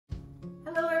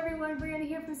everyone, Brianna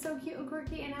here from So Cute and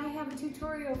Quirky, and I have a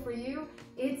tutorial for you.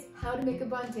 It's how to make a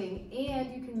bunting,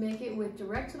 and you can make it with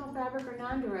directional fabric or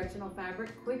non-directional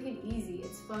fabric, quick and easy.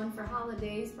 It's fun for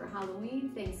holidays, for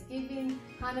Halloween, Thanksgiving,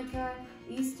 Hanukkah,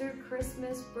 Easter,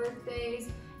 Christmas, birthdays,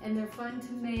 and they're fun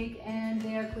to make and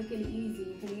they are quick and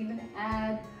easy. You can even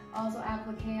add also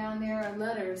applique on there or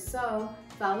letters. So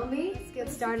follow me, let's get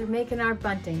started making our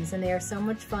buntings, and they are so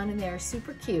much fun and they are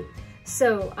super cute.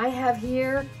 So I have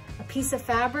here a piece of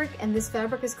fabric, and this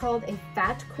fabric is called a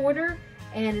fat quarter,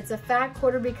 and it's a fat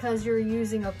quarter because you're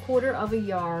using a quarter of a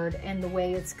yard, and the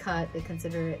way it's cut, they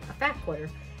consider it a fat quarter,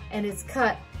 and it's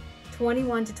cut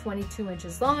 21 to 22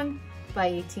 inches long by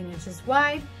 18 inches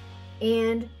wide.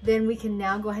 And then we can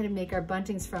now go ahead and make our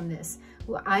buntings from this.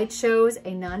 Well, I chose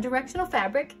a non-directional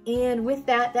fabric, and with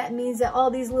that, that means that all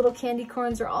these little candy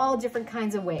corns are all different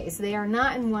kinds of ways. They are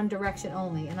not in one direction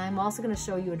only, and I'm also going to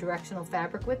show you a directional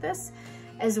fabric with this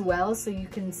as well, so you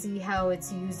can see how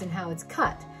it's used and how it's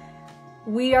cut.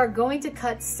 We are going to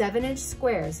cut 7-inch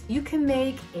squares. You can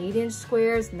make 8-inch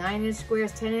squares, 9-inch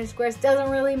squares, 10-inch squares,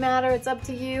 doesn't really matter, it's up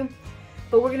to you.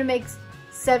 But we're going to make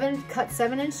cut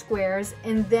 7-inch squares,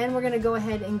 and then we're going to go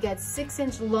ahead and get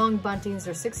 6-inch long buntings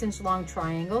or 6-inch long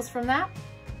triangles from that,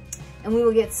 and we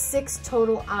will get 6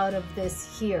 total out of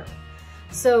this here.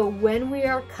 So when we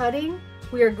are cutting,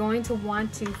 we are going to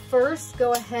want to first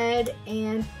go ahead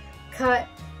and cut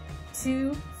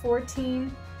to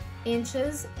 14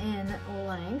 inches in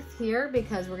length here,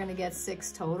 because we're going to get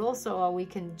 6 total. So we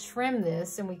can trim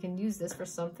this and we can use this for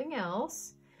something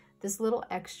else, this little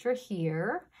extra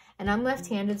here. And I'm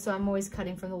left-handed, so I'm always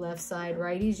cutting from the left side.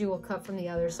 Righties, you will cut from the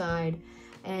other side,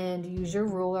 and use your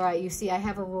ruler. You see I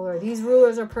have a ruler. These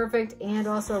rulers are perfect, and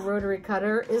also a rotary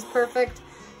cutter is perfect.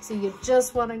 So you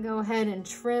just want to go ahead and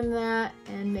trim that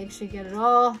and make sure you get it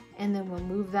all, and then we'll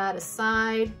move that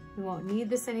aside. We won't need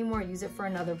this anymore, use it for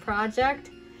another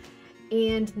project.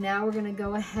 And now we're going to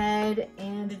go ahead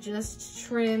and just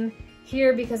trim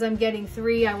here, because I'm getting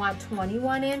 3, I want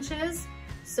 21 inches.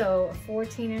 So a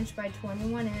 14-inch by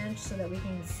 21 inch, so that we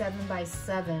can get 7 by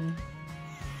 7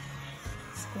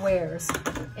 squares.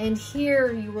 And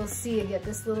here you will see I get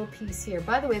this little piece here.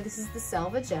 By the way, this is the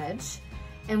selvage edge.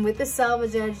 And with the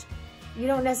selvage edge, you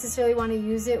don't necessarily want to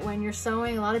use it when you're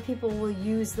sewing. A lot of people will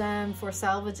use them for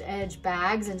selvage edge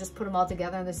bags and just put them all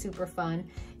together, and they're super fun.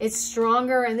 It's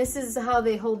stronger, and this is how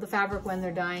they hold the fabric when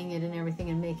they're dyeing it and everything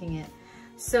and making it.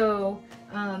 So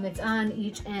it's on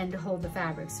each end to hold the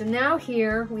fabric. So now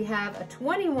here we have a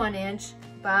 21-inch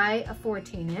by a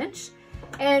 14-inch,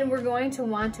 and we're going to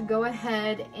want to go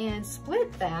ahead and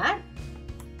split that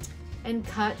and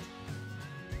cut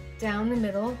down the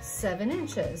middle 7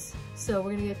 inches. So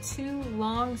we're gonna get 2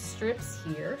 long strips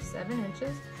here, 7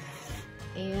 inches,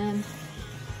 and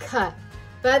cut.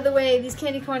 By the way, these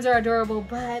candy corns are adorable,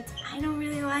 but I don't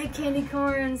really like candy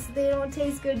corns. They don't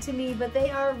taste good to me, but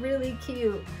they are really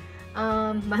cute.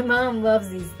 My mom loves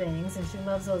these things, and she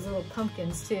loves those little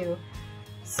pumpkins too.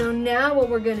 So now what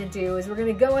we're gonna do is we're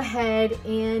gonna go ahead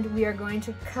and we are going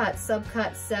to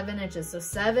subcut 7 inches. So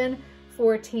 7,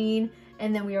 14,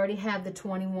 and then we already have the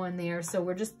 21 there. So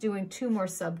we're just doing 2 more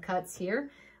subcuts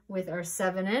here with our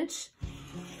 7-inch.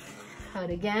 Cut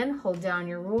again, hold down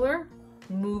your ruler,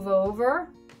 move over,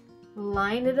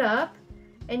 line it up,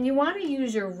 and you want to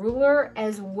use your ruler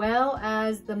as well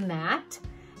as the mat,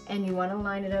 and you want to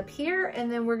line it up here,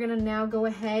 and then we're going to now go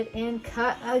ahead and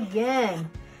cut again.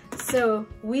 So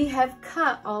we have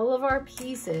cut all of our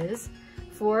pieces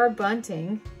for our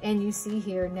bunting, and you see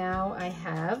here now I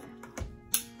have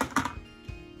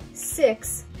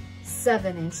 6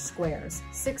 7-inch squares,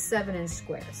 6 7-inch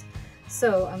squares.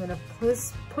 So I'm going to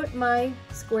put my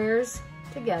squares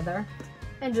together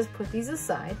and just put these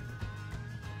aside.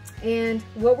 And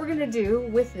what we're gonna do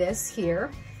with this here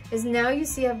is, now you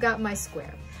see I've got my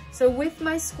square. So with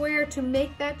my square, to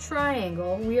make that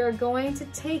triangle, we are going to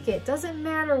take it, doesn't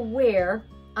matter where,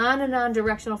 on a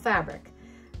non-directional fabric.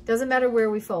 Doesn't matter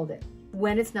where we fold it,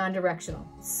 when it's non-directional.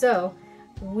 So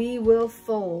we will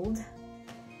fold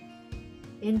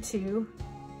into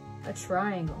a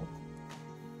triangle.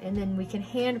 And then we can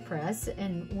hand press,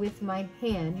 and with my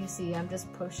hand, you see I'm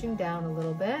just pushing down a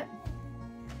little bit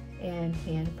and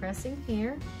hand pressing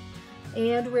here.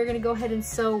 And we're gonna go ahead and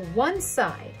sew one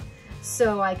side.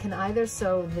 So I can either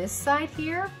sew this side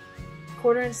here,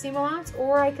 1/4 inch seam allowance,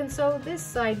 or I can sew this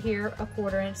side here, a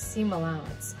 1/4 inch seam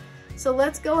allowance. So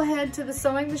let's go ahead to the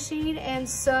sewing machine and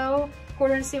sew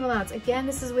 1/4 inch seam allowance. Again,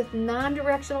 this is with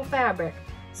non-directional fabric.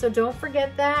 So don't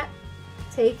forget that.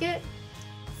 Take it,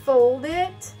 fold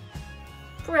it,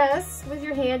 press with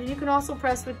your hand, and you can also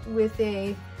press with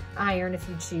a iron if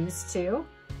you choose to.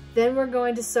 Then we're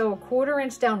going to sew a 1/4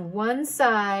 inch down one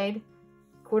side,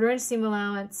 1/4 inch seam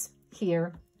allowance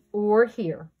here or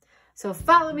here. So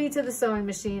follow me to the sewing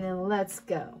machine and let's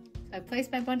go. I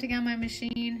placed my bunting on my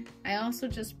machine. I also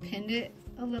just pinned it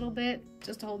a little bit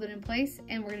just to hold it in place,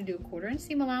 and we're going to do a 1/4 inch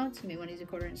seam allowance. You may want to use a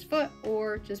 1/4 inch foot,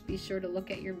 or just be sure to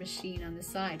look at your machine on the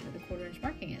side where the 1/4 inch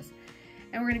marking is.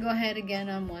 And we're going to go ahead again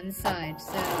on one side.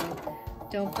 So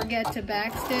don't forget to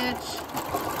back stitch,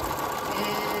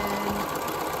 and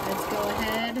let's go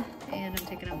ahead, and I'm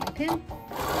taking out my pin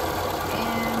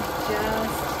and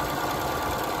just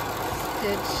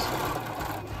stitch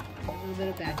a little bit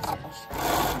of back stitch.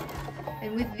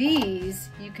 And with these,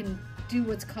 you can do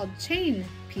what's called chain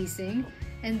piecing,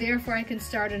 and therefore I can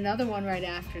start another one right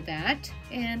after that,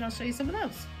 and I'll show you some of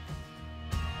those.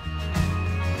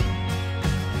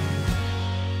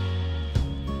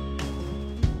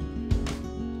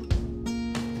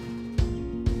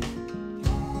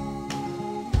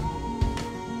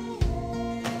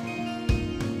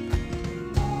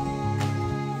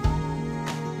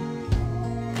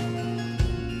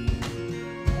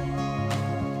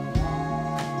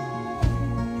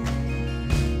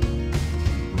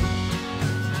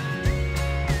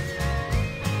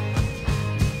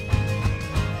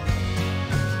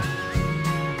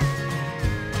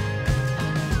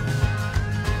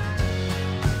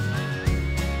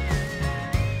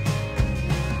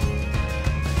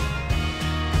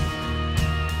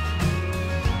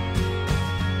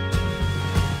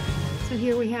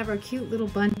 Here we have our cute little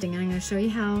bunting, and I'm going to show you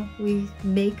how we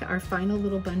make our final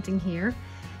little bunting here.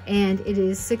 And it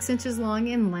is 6 inches long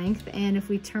in length, and if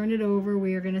we turn it over,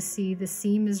 we are going to see the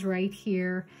seam is right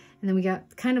here, and then we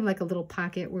got kind of like a little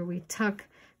pocket where we tuck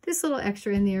this little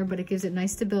extra in there, but it gives it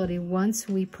nice stability once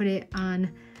we put it on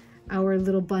our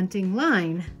little bunting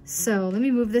line. So let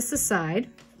me move this aside,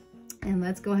 and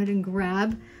let's go ahead and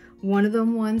grab one of the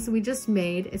ones we just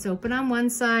made. It's open on one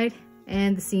side,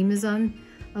 and the seam is on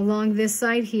along this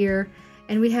side here,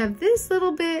 and we have this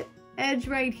little bit edge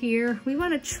right here. We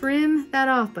want to trim that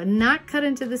off, but not cut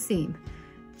into the seam,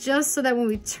 just so that when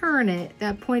we turn it,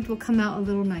 that point will come out a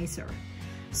little nicer.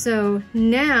 So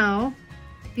now,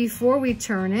 before we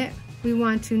turn it, we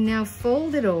want to now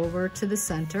fold it over to the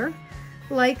center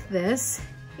like this,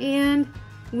 and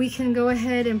we can go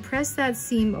ahead and press that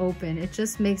seam open. It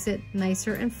just makes it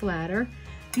nicer and flatter.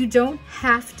 You don't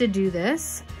have to do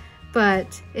this,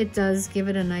 but it does give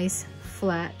it a nice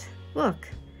flat look,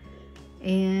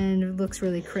 and it looks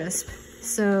really crisp.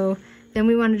 So then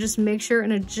we want to just make sure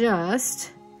and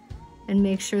adjust and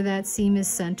make sure that seam is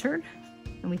centered.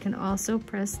 And we can also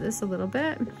press this a little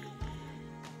bit.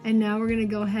 And now we're going to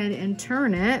go ahead and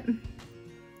turn it,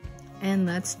 and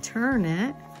let's turn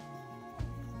it.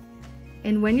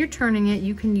 And when you're turning it,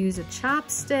 you can use a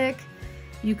chopstick,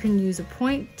 you can use a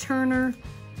point turner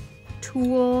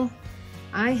tool.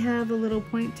 I have a little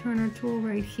point turner tool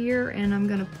right here, and I'm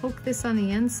gonna poke this on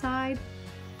the inside,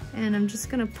 and I'm just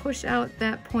gonna push out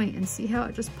that point, and see how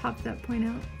it just popped that point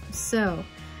out. So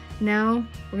now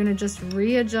we're gonna just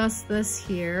readjust this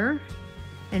here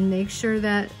and make sure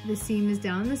that the seam is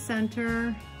down the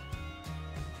center,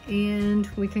 and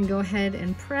we can go ahead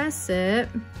and press it.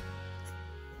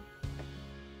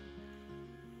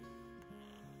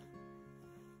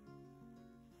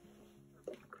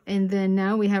 And then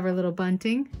now we have our little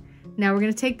bunting. Now we're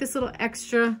gonna take this little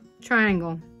extra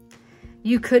triangle.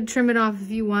 You could trim it off if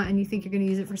you want and you think you're gonna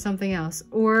use it for something else,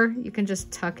 or you can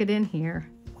just tuck it in here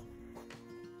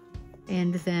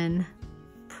and then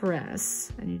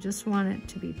press. And you just want it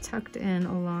to be tucked in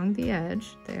along the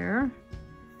edge there.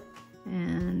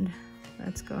 And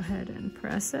let's go ahead and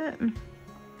press it.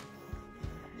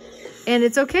 And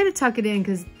it's okay to tuck it in,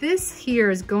 because this here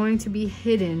is going to be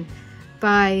hidden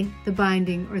by the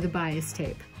binding or the bias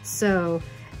tape. So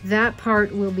that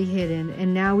part will be hidden.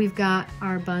 And now we've got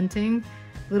our bunting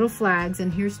little flags,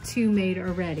 and here's 2 made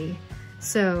already.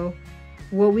 So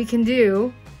what we can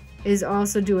do is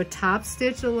also do a top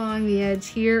stitch along the edge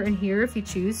here and here if you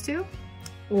choose to,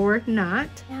 or not.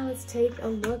 Now let's take a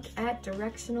look at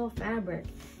directional fabric.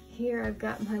 Here I've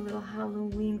got my little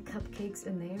Halloween cupcakes,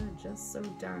 and they are just so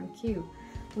darn cute.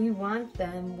 We want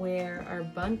them where our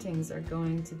buntings are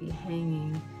going to be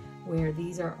hanging, where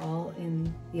these are all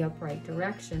in the upright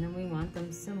direction, and we want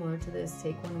them similar to this.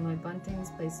 Take one of my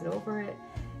buntings, place it over it,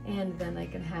 and then I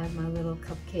can have my little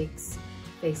cupcakes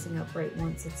facing upright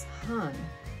once it's hung.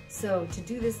 So to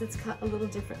do this, let's cut a little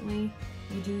differently.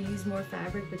 You do use more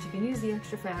fabric, but you can use the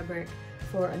extra fabric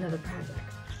for another project.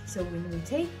 So when we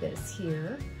take this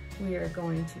here, we are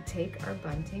going to take our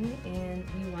bunting, and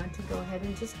we want to go ahead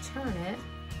and just turn it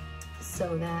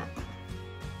so that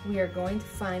we are going to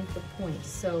find the point.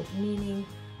 So meaning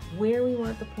where we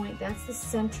want the point. That's the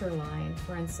center line.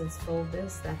 For instance, fold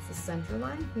this, that's the center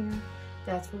line here.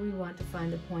 That's where we want to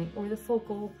find the point or the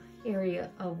focal area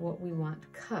of what we want to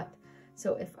cut.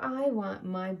 So if I want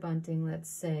my bunting, let's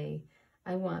say,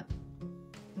 I want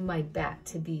my bat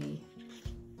to be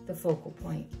the focal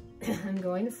point. I'm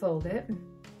going to fold it.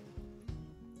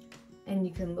 And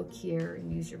you can look here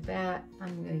and use your bat.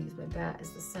 I'm going to use my bat as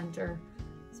the center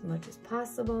as much as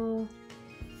possible.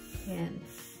 And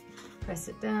press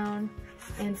it down.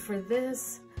 And for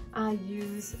this, I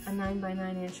use a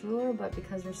 9x9 inch ruler, but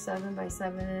because they're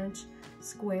 7x7 inch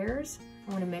squares,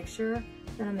 I want to make sure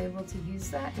that I'm able to use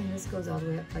that. And this goes all the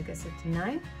way up, like I said, to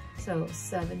 9. So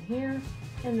 7 here,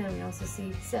 and then we also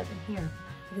see 7 here.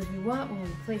 Because we want, when we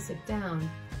place it down,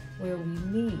 where we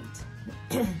meet,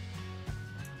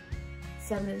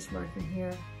 7-inch marking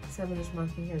here, 7-inch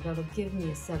marking here. That'll give me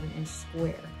a 7-inch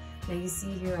square. Now you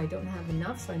see here I don't have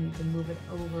enough, so I need to move it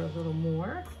over a little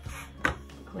more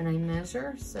when I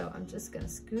measure. So I'm just gonna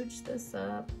scooch this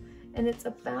up. And it's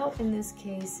about, in this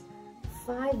case,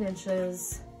 5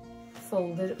 inches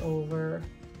folded over.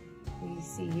 You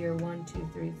see here 1, 2,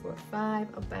 3, 4,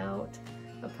 5, about,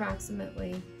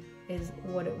 approximately is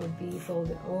what it would be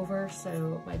folded over.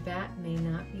 So my bat may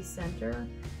not be center,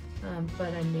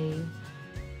 but I may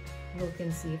look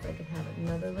and see if I could have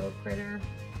another little critter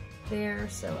there.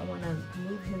 So I want to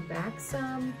move him back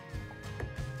some,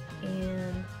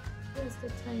 and just a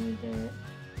tiny bit.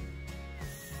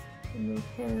 Move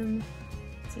him.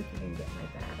 See if we can get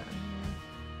my bat on here.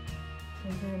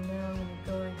 And then now I'm going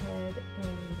to go ahead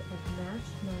and I've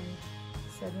matched my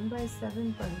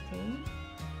 7x7 bunting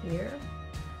here.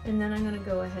 And then I'm going to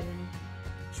go ahead and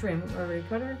trim or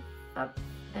recutter up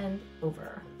and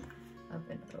over, up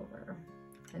and over.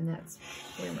 And that's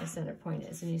where my center point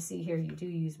is. And you see here, you do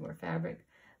use more fabric,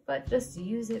 but just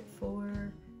use it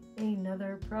for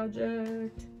another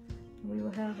project. We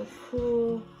will have a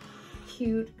cool,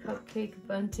 cute cupcake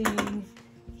bunting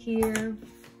here.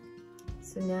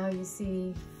 So now you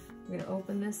see, I'm gonna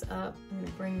open this up. I'm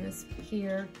gonna bring this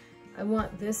here. I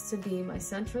want this to be my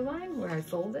center line where I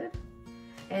folded,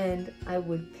 and I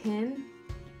would pin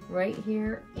right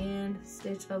here and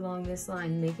stitch along this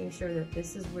line, making sure that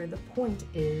this is where the point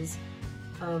is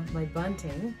of my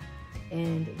bunting.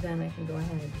 And then I can go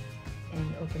ahead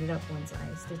and open it up once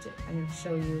I stitch it. I'm going to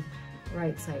show you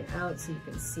right side out so you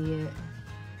can see it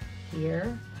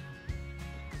here,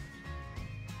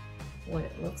 what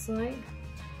it looks like,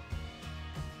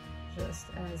 just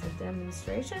as a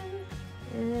demonstration,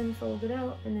 and fold it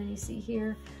out. And then you see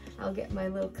here, I'll get my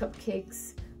little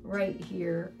cupcakes right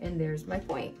here, and there's my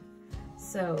point.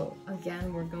 So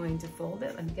again, we're going to fold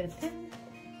it. Let me get a pin.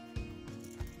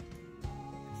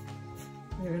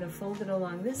 We're going to fold it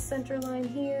along this center line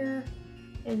here,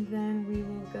 and then we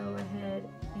will go ahead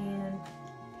and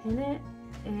pin it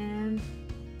and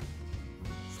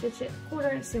stitch it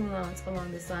 1/4 inch seam allowance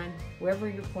along this line, wherever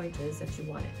your point is that you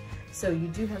want it. So you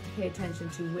do have to pay attention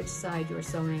to which side you're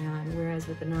sewing on, whereas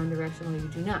with the non-directional you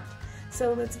do not.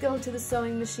 So let's go to the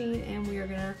sewing machine, and we are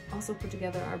gonna also put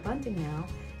together our bunting now,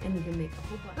 and we can make a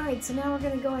whole bunch. All right, so now we're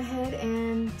gonna go ahead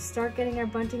and start getting our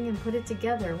bunting and put it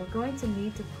together. We're going to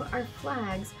need to put our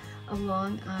flags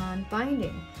along on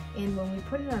binding. And when we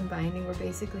put it on binding, we're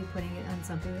basically putting it on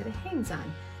something that it hangs on,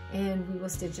 and we will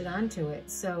stitch it onto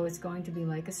it. So it's going to be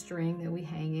like a string that we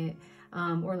hang it,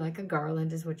 or like a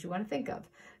garland is what you wanna think of.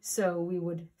 So we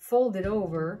would fold it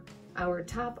over our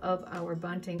top of our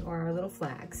bunting or our little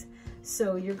flags.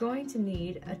 So you're going to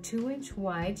need a 2-inch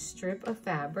wide strip of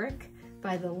fabric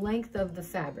by the length of the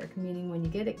fabric, meaning when you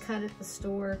get it cut at the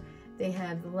store, they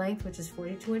have the length, which is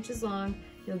 42 inches long,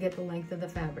 you'll get the length of the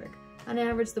fabric. On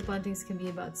average, the buntings can be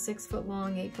about 6 foot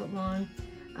long, 8 foot long.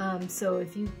 So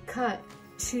if you cut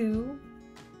 2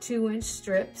 2-inch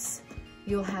strips,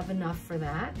 you'll have enough for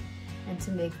that and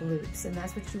to make loops, and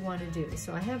that's what you want to do.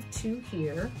 So I have 2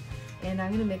 here, and I'm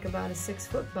going to make about a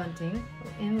 6-foot bunting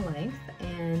in length.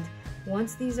 And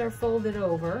once these are folded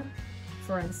over,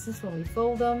 for instance, when we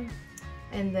fold them,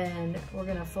 and then we're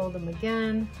going to fold them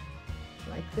again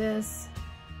like this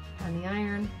on the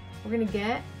iron, we're going to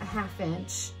get a 1/2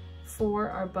 inch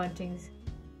for our buntings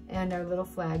and our little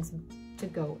flags to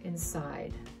go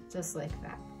inside, just like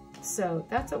that. So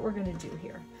that's what we're going to do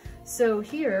here. So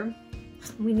here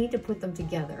we need to put them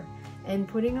together, and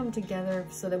putting them together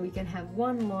so that we can have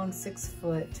one long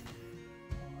 6-foot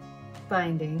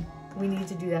binding, we need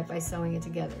to do that by sewing it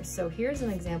together. So here's an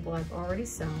example I've already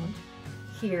sewn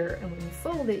here, and when you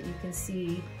fold it, you can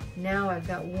see now I've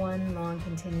got one long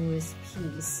continuous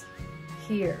piece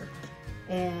here,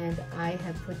 and I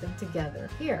have put them together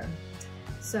here.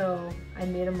 So I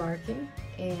made a marking,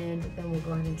 and then we'll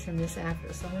go ahead and trim this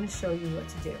after. So I'm going to show you what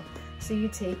to do. So you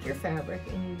take your fabric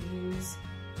and you use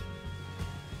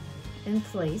and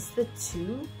place the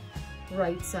two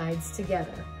right sides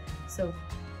together. So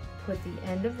put the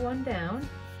end of one down,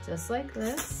 just like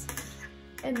this,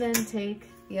 and then take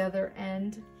the other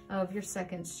end of your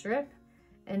second strip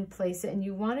and place it, and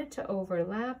you want it to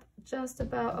overlap just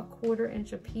about a 1/4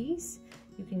 inch a piece.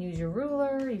 You can use your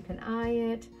ruler, you can eye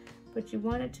it, but you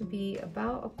want it to be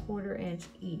about a 1/4 inch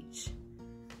each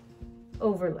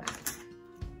overlap.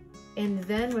 And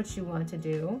then what you want to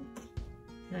do,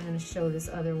 and I'm going to show this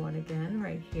other one again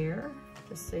right here,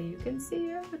 just so you can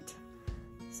see it.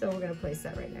 So we're going to place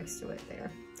that right next to it there.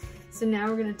 So now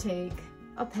we're going to take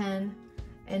a pen,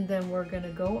 and then we're going to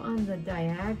go on the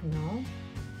diagonal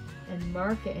and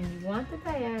mark it. And you want the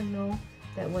diagonal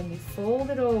that when you fold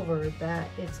it over, that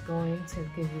it's going to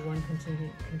give you one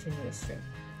continuous strip.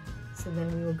 So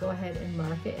then we will go ahead and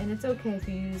mark it. And it's okay if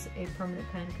you use a permanent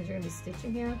pen because you're going to be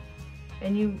stitching here.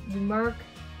 And you mark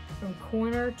from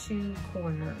corner to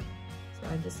corner. So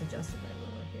I just adjusted my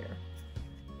ruler here.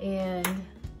 And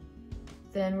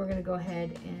then we're going to go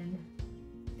ahead and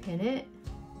pin it.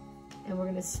 And we're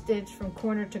going to stitch from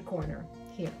corner to corner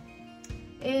here.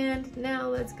 And now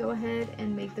let's go ahead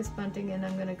and make this bunting, and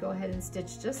I'm going to go ahead and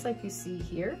stitch just like you see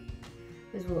here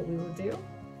is what we will do.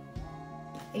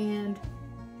 And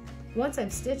once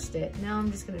I've stitched it, now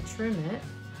I'm just going to trim it.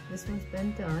 This one's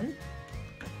been done.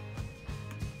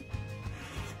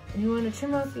 And you want to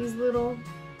trim out these little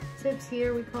tips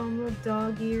here. We call them little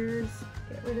dog ears.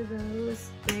 Get rid of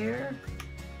those there.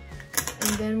 And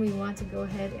then we want to go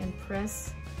ahead and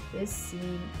press this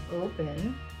seam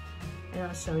open, and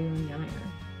I'll show you in the iron.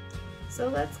 So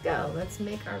let's go. Let's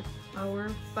make our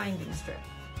binding strip.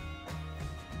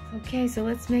 Okay, so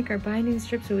let's make our binding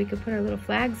strip so we can put our little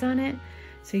flags on it.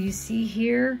 So you see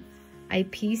here, I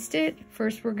pieced it.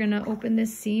 First, we're gonna open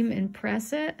this seam and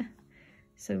press it.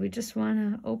 So we just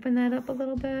wanna open that up a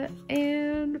little bit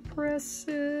and press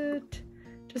it,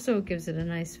 just so it gives it a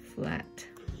nice flat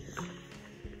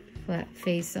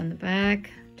face on the back.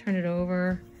 Turn it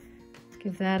over,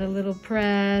 give that a little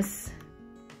press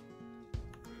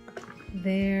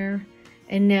there.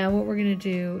 And now what we're gonna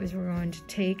do is we're going to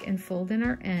take and fold in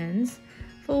our ends,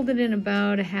 fold it in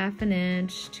about a 1/2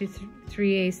 inch to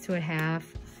 3/8 to 1/2,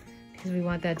 because we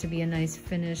want that to be a nice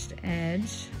finished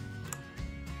edge.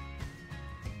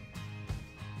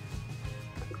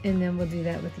 And then we'll do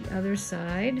that with the other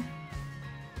side.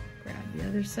 Grab the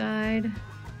other side,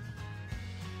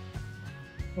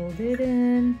 fold it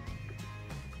in.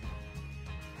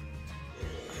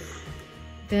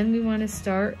 Then we want to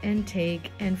start and take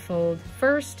and fold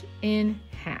first in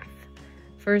half.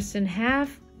 First in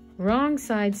half, wrong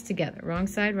sides together. Wrong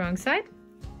side, wrong side.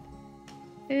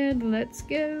 And let's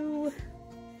go.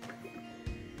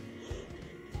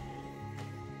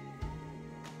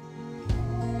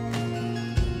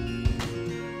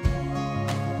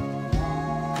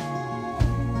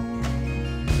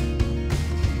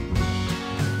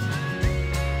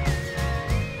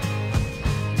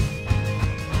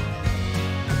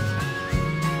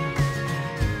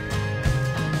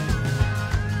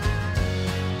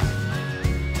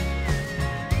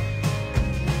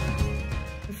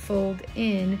 Fold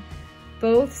in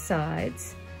both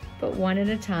sides, but one at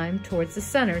a time towards the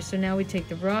center. So now we take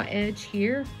the raw edge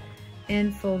here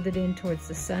and fold it in towards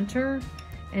the center,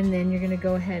 and then you're going to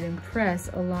go ahead and press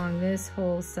along this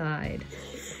whole side.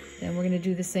 Then we're going to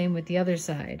do the same with the other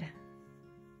side.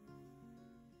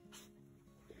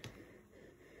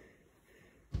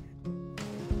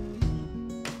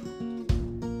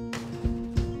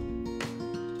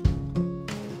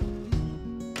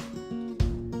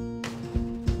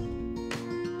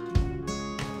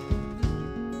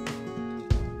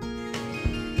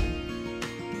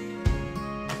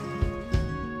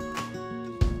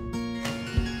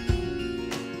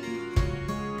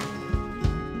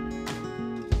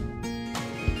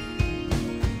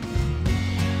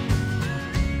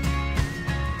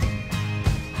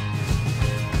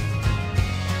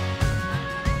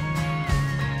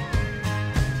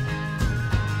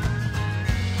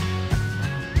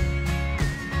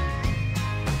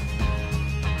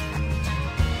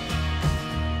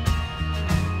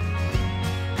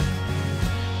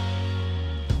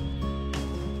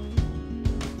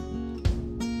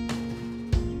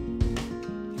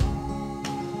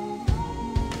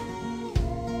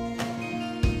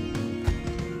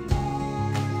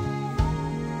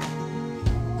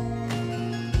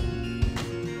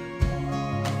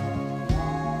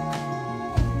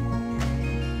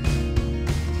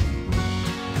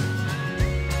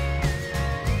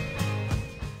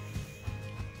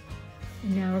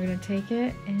 take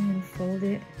it and fold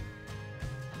it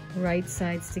right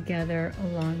sides together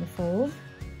along the fold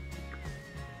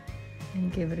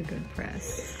and give it a good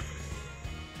press.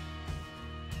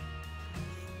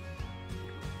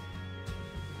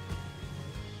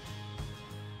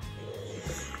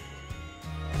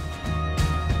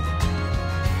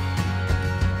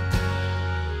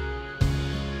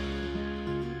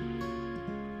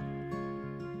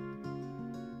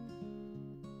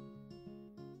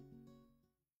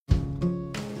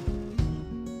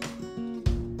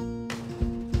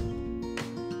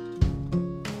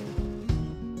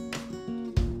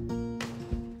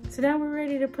 So now we're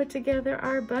ready to put together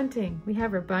our bunting. We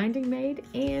have our binding made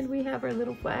and we have our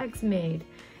little flags made.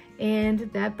 And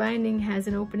that binding has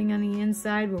an opening on the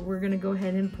inside where we're gonna go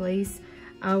ahead and place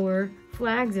our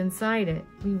flags inside it.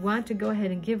 We want to go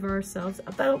ahead and give ourselves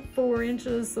about 4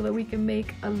 inches so that we can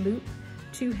make a loop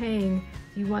to hang.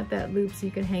 You want that loop so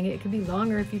you can hang it. It can be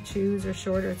longer if you choose or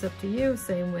shorter, it's up to you.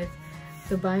 Same with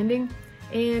the binding.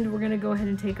 And we're gonna go ahead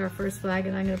and take our first flag,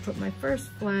 and I'm gonna put my first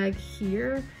flag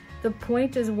here. The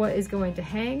point is what is going to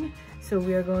hang, so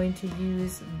we are going to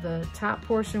use the top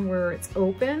portion where it's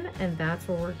open, and that's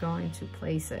where we're going to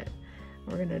place it.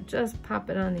 We're gonna just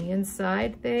pop it on the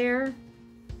inside there,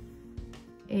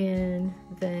 and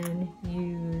then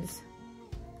use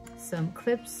some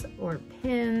clips or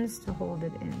pins to hold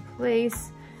it in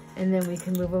place, and then we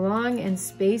can move along, and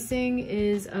spacing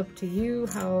is up to you,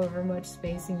 however much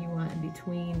spacing you want in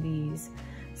between these.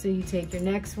 So you take your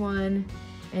next one,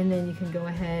 and then you can go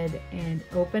ahead and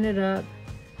open it up,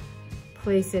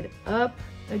 place it up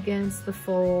against the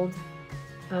fold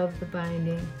of the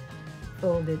binding,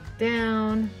 fold it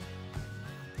down,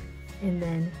 and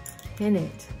then pin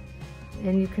it.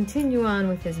 And you continue on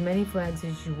with as many flags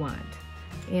as you want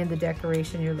and the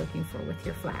decoration you're looking for with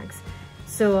your flags.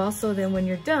 So also then when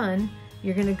you're done,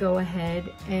 you're gonna go ahead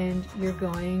and you're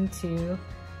going to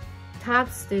top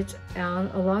stitch down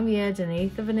along the edge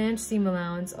 1/8 of an inch seam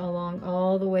allowance along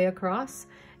all the way across,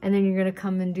 and then you're going to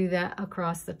come and do that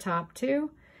across the top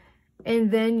too, and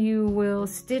then you will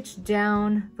stitch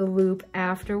down the loop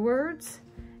afterwards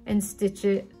and stitch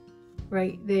it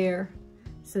right there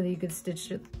so that you can stitch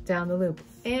it down the loop.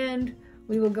 And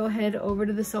we will go ahead over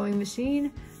to the sewing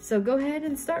machine, so go ahead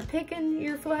and start picking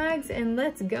your flags and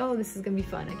let's go. This is gonna be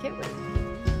fun. I can't wait.